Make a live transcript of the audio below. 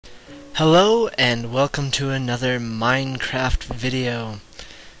Hello and welcome to another Minecraft video.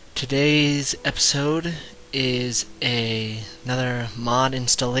 Today's episode is another mod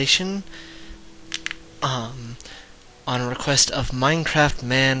installation on a request of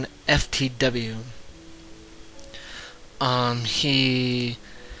minecraftmanftw. He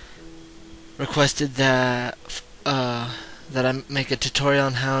requested that I make a tutorial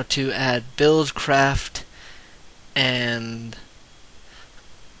on how to add Buildcraft and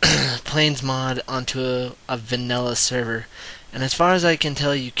Planes Mod onto a vanilla server. And as far as I can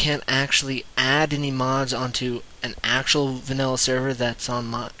tell, you can't actually add any mods onto an actual vanilla server that's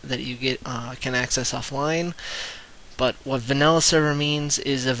on that you can access offline. But what vanilla server means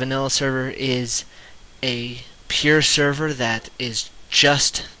is a vanilla server is a pure server that is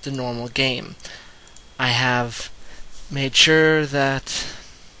just the normal game. I have made sure that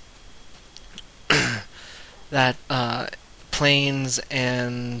Planes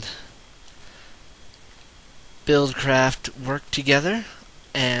and Buildcraft work together,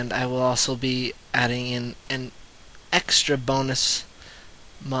 and I will also be adding in an extra bonus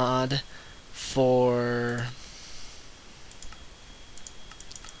mod for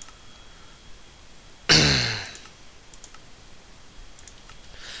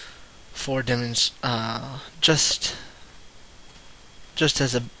just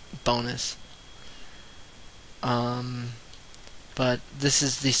as a bonus. But this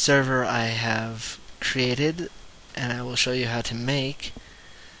is the server I have created, and I will show you how to make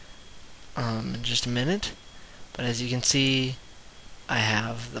in just a minute. But as you can see, I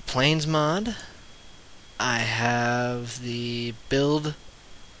have the Planes mod, I have the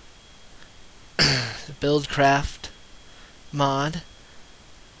Buildcraft mod,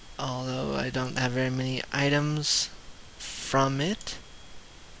 although I don't have very many items from it.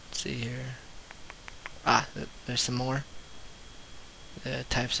 Let's see here. There's some more. The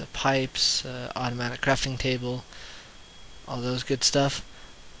types of pipes, automatic crafting table, all those good stuff.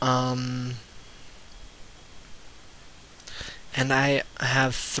 And I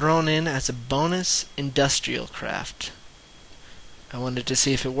have thrown in as a bonus industrial craft. I wanted to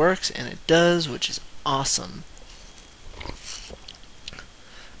see if it works, and it does, which is awesome.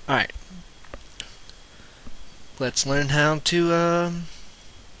 Alright. Let's learn how to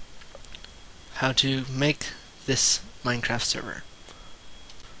make this Minecraft server.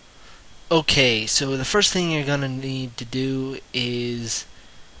 Okay, so the first thing you're gonna need to do is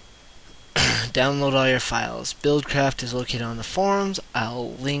download all your files. Buildcraft is located on the forums.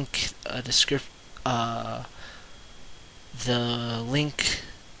 I'll link the link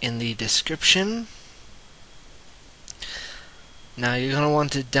in the description. Now you're gonna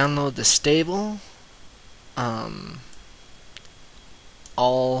want to download the stable.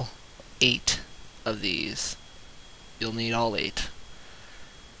 All 8 of these. You'll need all 8.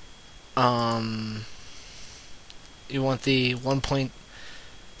 You want the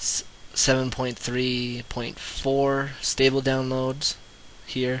 1.7.3.4 stable downloads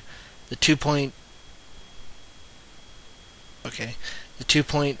here. The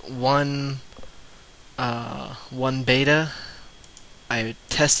 2.1 1 beta. I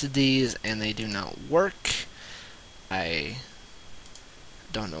tested these and they do not work. I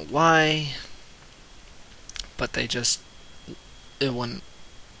don't know why, but it wouldn't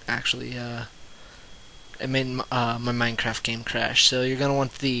actually it made my Minecraft game crash. So you're gonna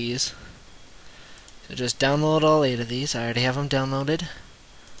want these. So just download all 8 of these. I already have them downloaded.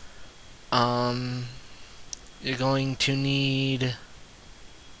 You're going to need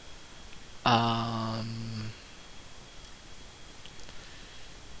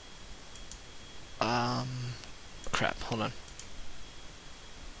crap, hold on.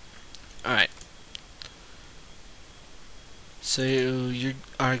 Alright. So you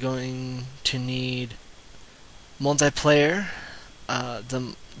are going to need multiplayer,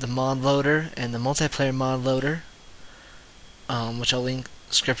 the mod loader, and the multiplayer mod loader, which I'll link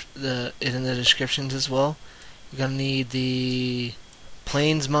it in the descriptions as well. You're gonna need the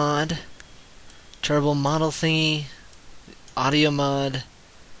Planes mod, turbo model thingy, audio mod,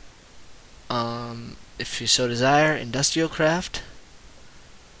 if you so desire, industrial craft,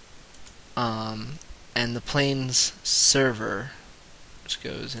 and the Planes server, which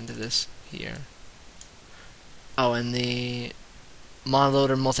goes into this here. Oh, and the mod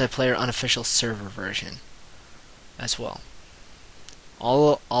loader multiplayer unofficial server version as well.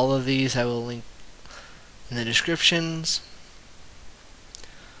 All of these I will link in the descriptions.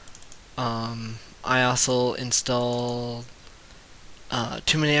 I also installed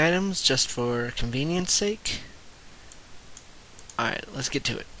too many items just for convenience sake. Alright, let's get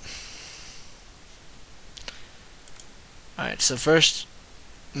to it. Alright, so first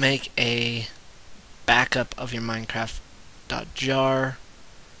make a backup of your Minecraft.jar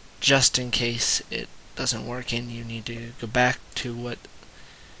just in case it doesn't work and you need to go back to what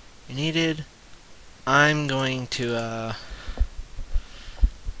you needed. I'm going to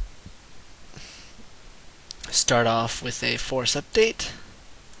start off with a force update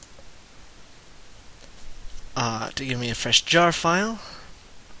to give me a fresh jar file,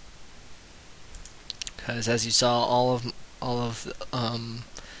 because as you saw, all of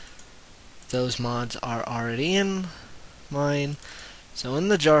those mods are already in mine. So in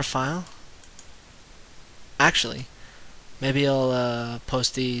the jar file, actually, maybe I'll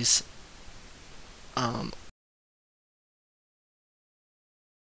post these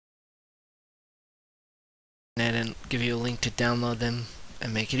and give you a link to download them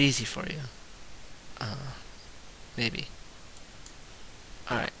and make it easy for you. Maybe.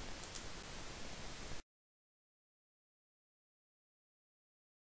 Alright.